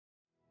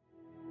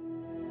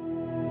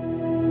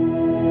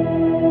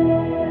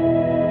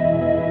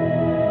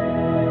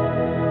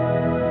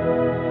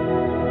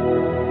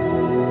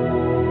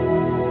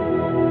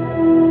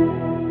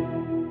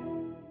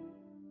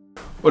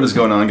What is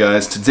going on,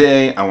 guys?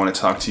 Today I want to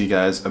talk to you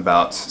guys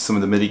about some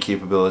of the MIDI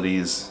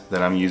capabilities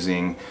that I'm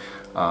using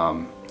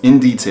in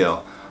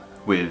detail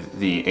with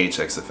the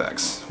HX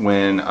Effects.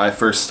 When I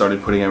first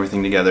started putting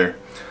everything together,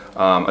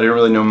 I didn't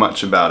really know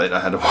much about it. I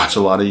had to watch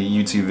a lot of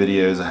YouTube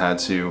videos, I had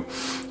to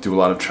do a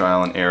lot of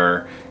trial and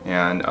error,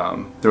 and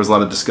there was a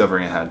lot of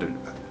discovering I had to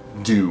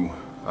do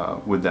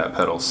with that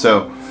pedal.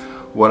 So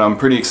what I'm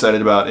pretty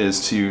excited about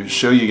is to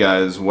show you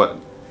guys what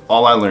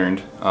all I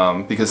learned,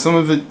 because some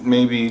of it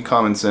may be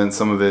common sense,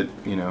 some of it,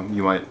 you know,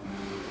 you might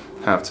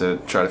have to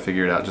try to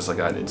figure it out just like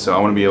I did. So I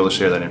want to be able to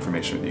share that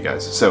information with you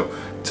guys. So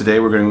today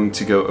we're going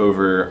to go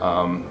over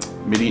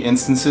MIDI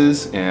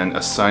instances and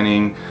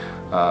assigning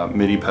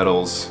MIDI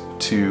pedals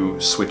to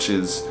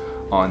switches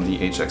on the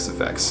HX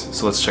Effects.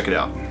 So let's check it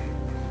out.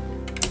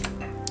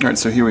 Alright,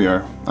 so here we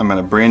are. I'm at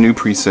a brand new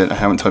preset. I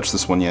haven't touched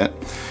this one yet.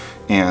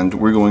 And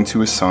we're going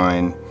to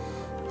assign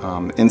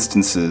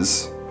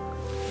instances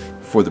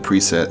for the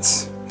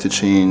presets to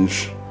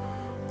change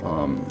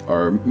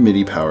our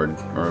MIDI powered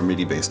or our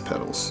MIDI based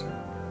pedals.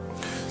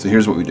 So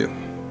here's what we do.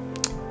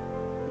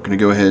 We're going to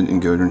go ahead and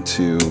go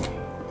into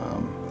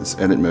this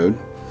edit mode,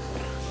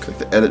 click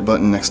the edit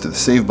button next to the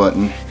save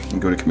button,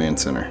 and go to Command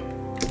Center.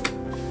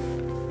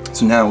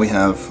 So now we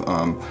have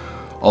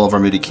all of our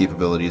MIDI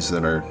capabilities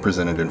that are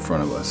presented in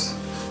front of us.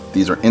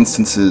 These are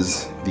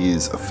instances,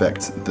 these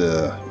affect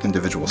the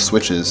individual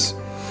switches,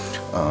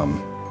 and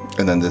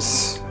then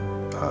this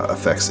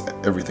affects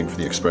everything for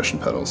the expression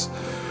pedals.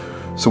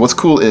 So what's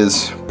cool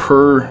is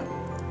per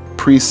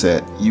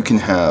preset you can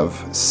have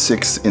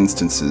 6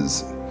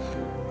 instances,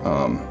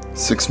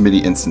 6 MIDI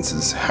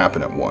instances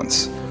happen at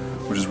once,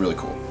 which is really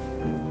cool.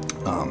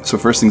 So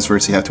first things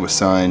first, you have to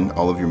assign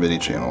all of your MIDI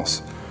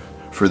channels.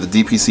 For the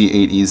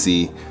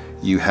DPC-8EZ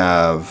you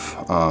have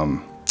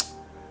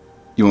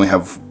you only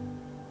have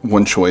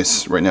one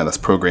choice right now that's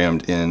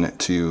programmed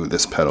into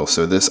this pedal.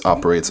 So this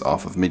operates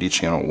off of MIDI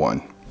channel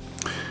 1.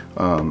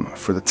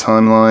 For the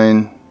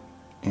timeline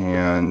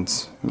and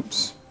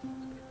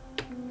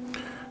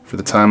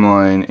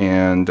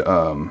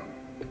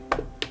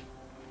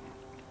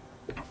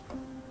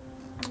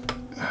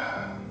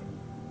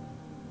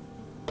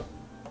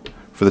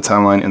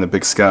the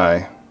big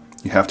sky,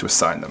 you have to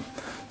assign them.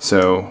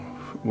 So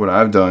what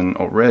I've done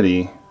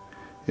already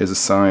is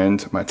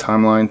assigned my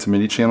timeline to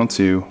MIDI channel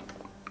 2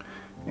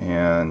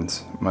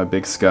 and my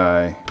big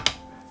sky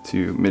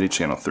to MIDI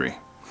channel 3.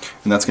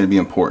 And that's going to be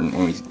important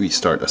when we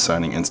start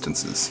assigning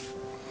instances.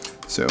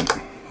 So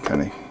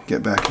kind of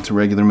get back into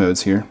regular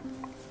modes here.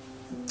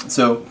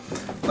 So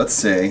let's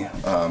say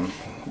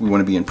we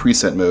want to be in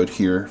preset mode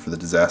here for the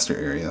disaster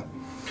area,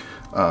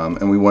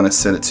 and we want to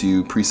set it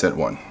to preset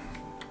 1.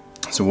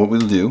 So what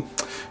we'll do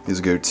is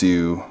go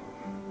to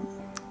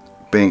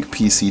Bank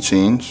PC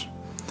Change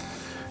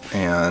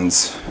and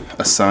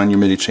assign your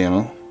MIDI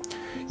channel.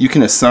 You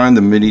can assign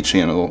the MIDI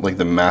channel, like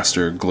the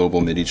master global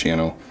MIDI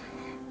channel,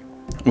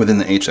 within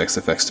the HX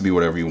Effects to be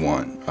whatever you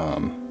want.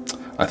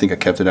 I think I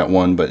kept it at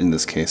 1, but in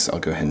this case I'll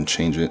go ahead and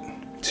change it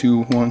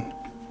to 1.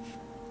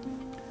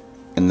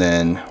 And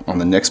then on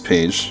the next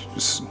page,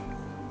 just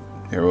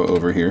arrow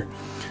over here,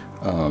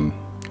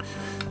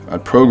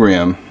 at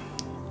program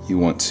you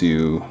want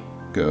to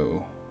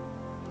go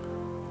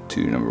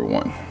to number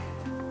 1.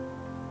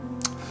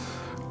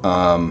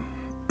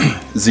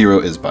 0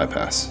 is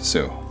bypass,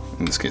 so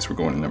in this case we're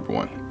going to number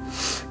 1.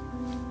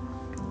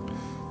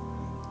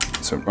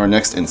 So our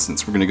next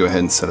instance, we're going to go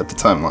ahead and set up the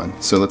timeline.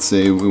 So let's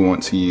say we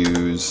want to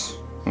use,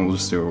 we'll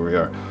just do it where we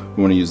are.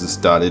 We want to use this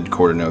dotted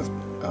quarter note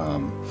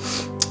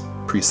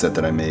preset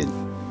that I made.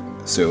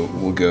 So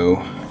we'll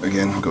go,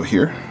 again, we'll go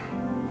here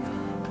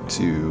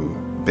to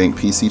Bank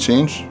PC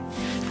Change,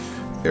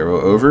 arrow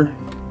over,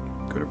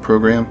 go to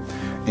Program,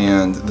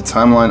 and the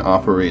timeline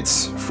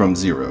operates from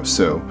 0.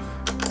 So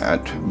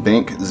at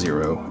Bank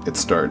 0, it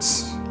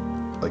starts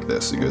like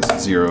this. It goes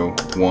 0,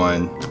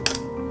 1,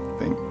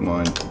 Bank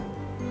 1,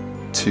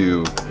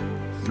 2,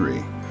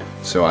 3.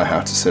 So I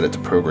have to set it to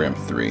program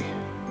 3.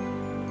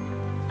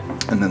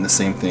 And then the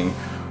same thing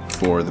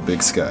for the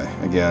big sky.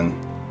 Again,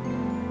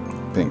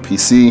 Bank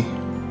PC,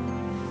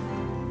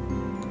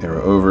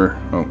 arrow over,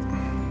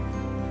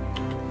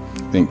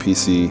 Bank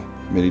PC,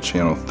 MIDI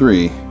channel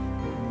 3,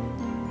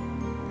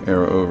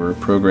 arrow over,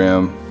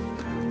 program.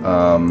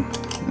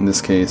 In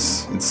this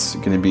case, it's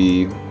going to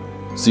be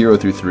 0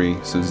 through 3.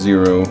 So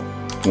 0,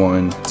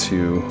 1,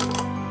 2,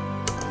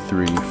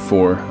 3,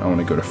 4. I want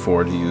to go to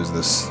 4 to use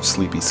this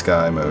sleepy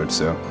sky mode,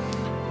 so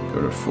go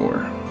to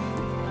 4.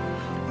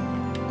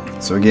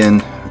 So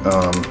again,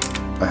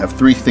 I have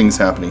 3 things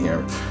happening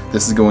here.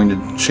 This is going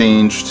to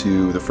change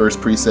to the first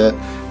preset,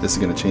 this is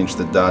going to change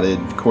the dotted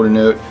quarter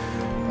note,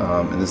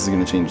 and this is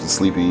going to change the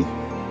sleepy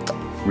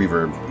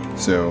reverb.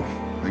 So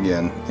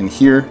again, in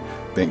here,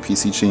 Bank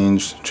PC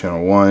Change,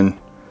 channel 1,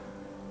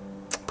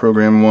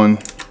 program 1,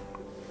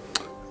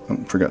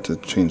 forgot to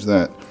change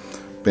that,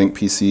 Bank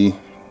PC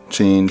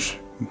Change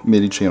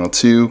MIDI channel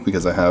 2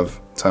 because I have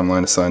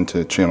timeline assigned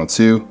to channel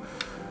 2,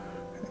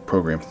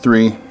 program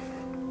 3,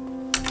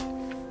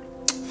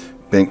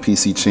 Bank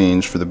PC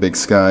Change for the big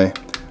sky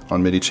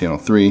on MIDI channel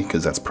 3,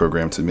 because that's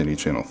programmed to MIDI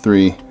channel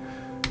 3,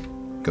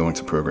 going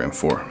to program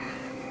 4.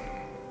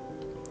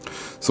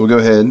 So we'll go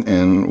ahead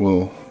and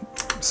we'll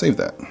save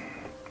that.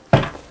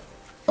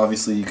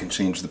 Obviously you can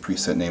change the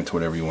preset name to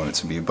whatever you want it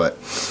to be, but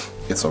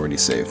it's already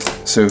saved.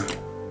 So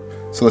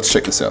let's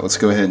check this out. Let's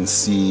go ahead and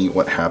see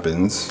what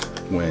happens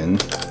when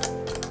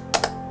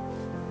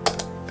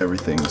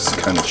everything's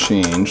kind of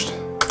changed.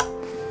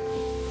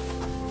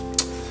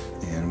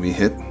 And we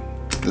hit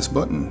this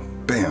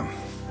button. Bam!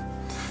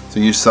 So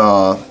you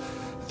saw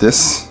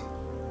this,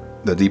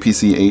 the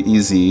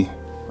DPC-8EZ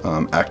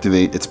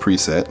activate its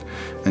preset,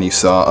 and you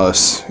saw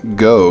us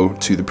go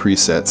to the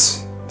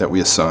presets that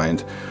we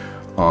assigned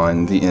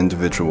on the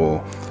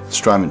individual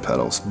Strymon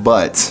pedals,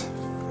 but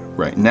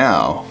right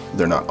now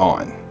they're not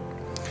on,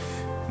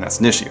 and that's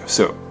an issue.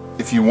 So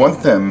if you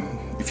want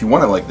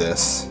it like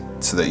this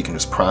so that you can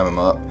just prime them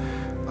up,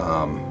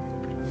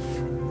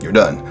 you're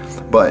done.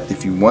 But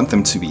if you want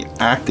them to be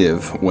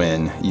active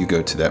when you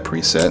go to that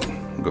preset,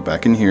 we'll go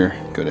back in here,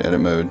 go to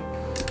edit mode,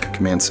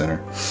 command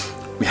center,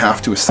 we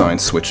have to assign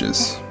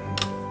switches.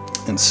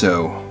 And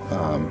so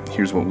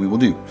here's what we will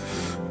do.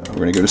 We're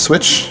going to go to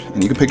switch,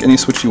 and you can pick any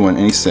switch you want,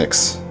 any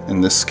 6.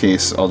 In this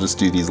case, I'll just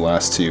do these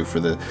last 2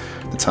 for the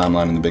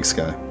timeline and the big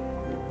sky.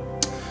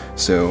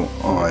 So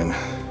on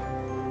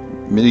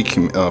MIDI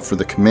for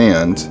the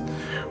command,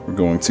 we're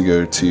going to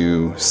go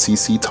to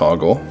CC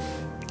toggle,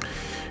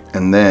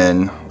 and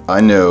then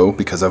I know,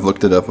 because I've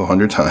looked it up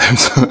 100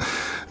 times,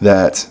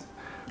 that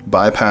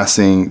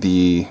bypassing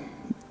the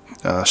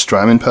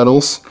Strymon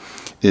pedals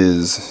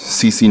is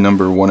CC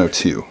number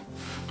 102.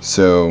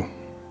 So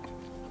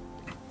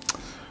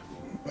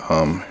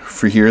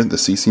for here, the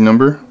CC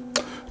number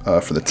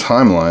for the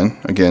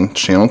timeline, again,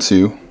 channel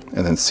 2,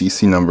 and then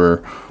CC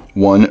number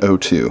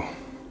 102.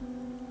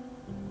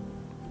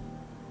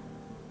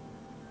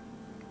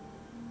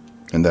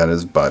 And that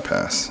is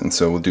bypass. And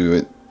so we'll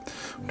do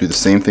the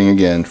same thing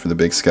again for the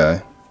big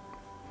sky.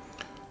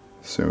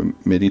 So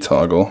MIDI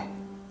toggle,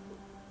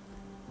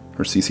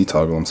 or CC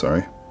toggle, I'm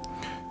sorry.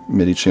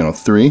 MIDI channel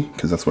 3,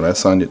 because that's what I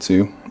assigned it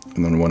to,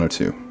 and then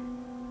 102.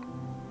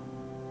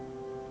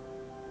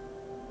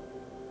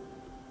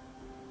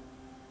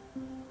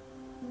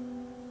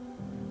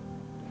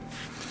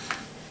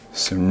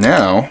 So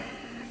now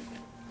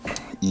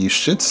you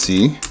should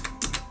see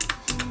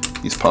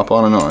these pop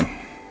on and on,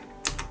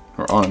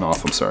 or on and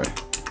off, I'm sorry.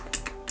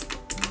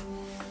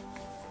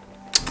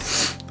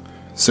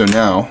 So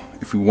now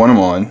if we want them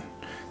on,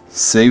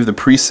 save the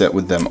preset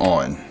with them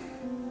on.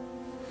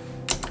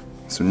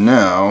 So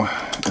now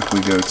if we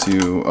go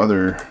to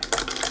other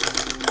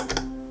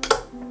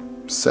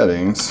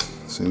settings,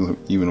 so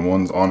even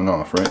one's on and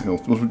off, right?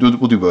 We'll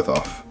do both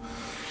off.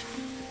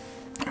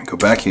 Go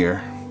back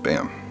here,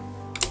 bam.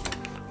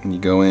 When you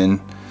go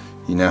in,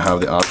 you now have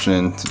the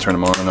option to turn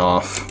them on and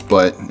off,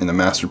 but in the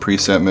master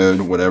preset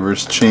mode,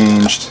 whatever's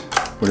changed,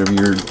 whatever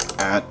you're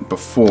at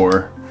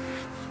before,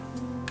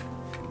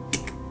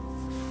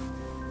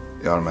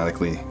 it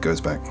automatically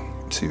goes back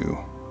to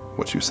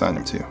what you assigned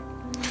them to.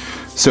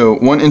 So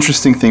one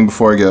interesting thing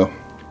before I go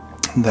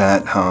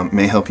that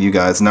may help you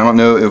guys, and I don't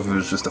know if it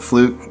was just a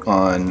fluke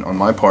on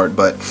my part,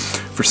 but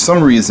for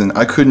some reason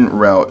I couldn't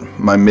route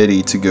my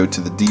MIDI to go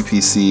to the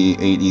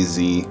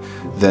DPC-8EZ,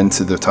 then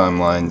to the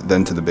timeline,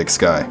 then to the big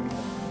sky.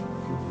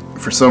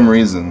 For some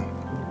reason,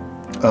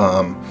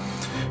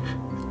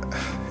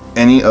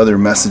 any other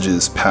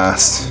messages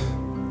past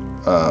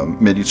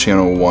MIDI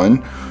channel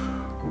 1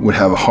 would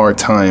have a hard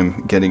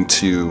time getting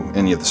to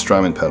any of the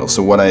Strymon pedals.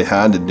 So what I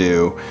had to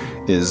do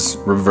is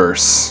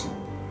reverse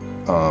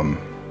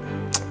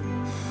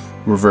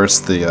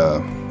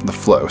the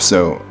flow.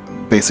 So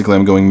basically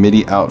I'm going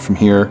MIDI out from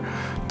here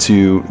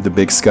to the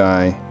big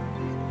sky,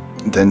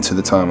 then to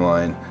the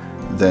timeline,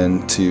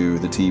 then to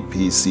the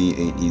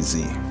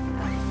DPC-8EZ.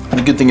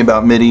 The good thing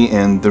about MIDI,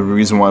 and the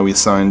reason why we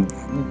assigned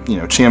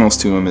channels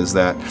to them, is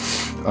that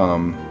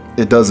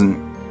it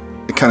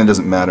kind of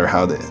doesn't matter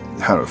how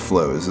it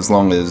flows, as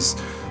long as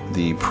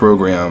the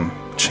program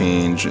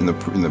change and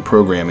the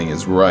programming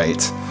is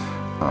right.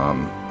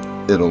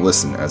 It'll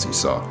listen, as you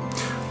saw.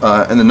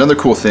 And another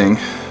cool thing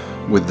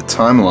with the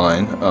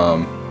timeline,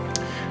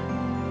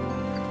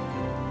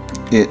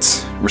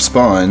 it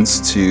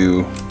responds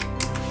to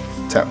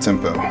tap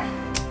tempo,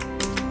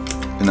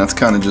 and that's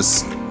kind of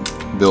just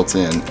built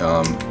in.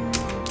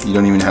 You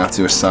don't even have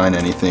to assign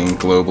anything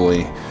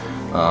globally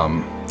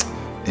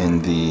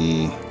in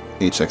the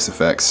HX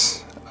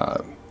Effects.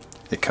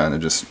 It kind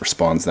of just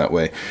responds that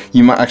way.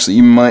 You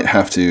might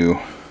have to,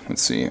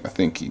 let's see, I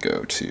think you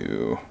go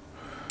to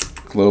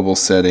global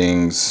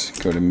settings,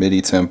 go to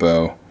MIDI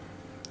tempo,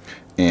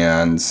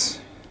 and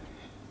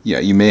yeah,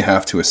 you may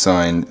have to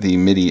assign the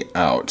MIDI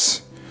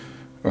out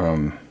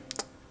to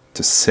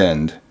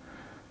send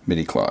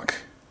MIDI clock.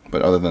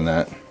 But other than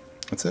that,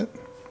 that's it.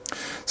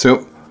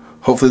 So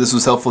hopefully this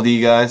was helpful to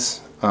you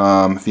guys.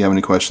 If you have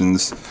any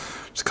questions,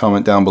 just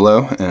comment down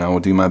below and I will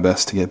do my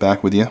best to get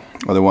back with you.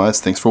 Otherwise,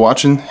 thanks for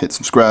watching, hit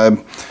subscribe,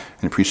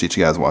 and appreciate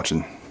you guys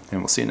watching,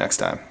 and we'll see you next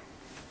time.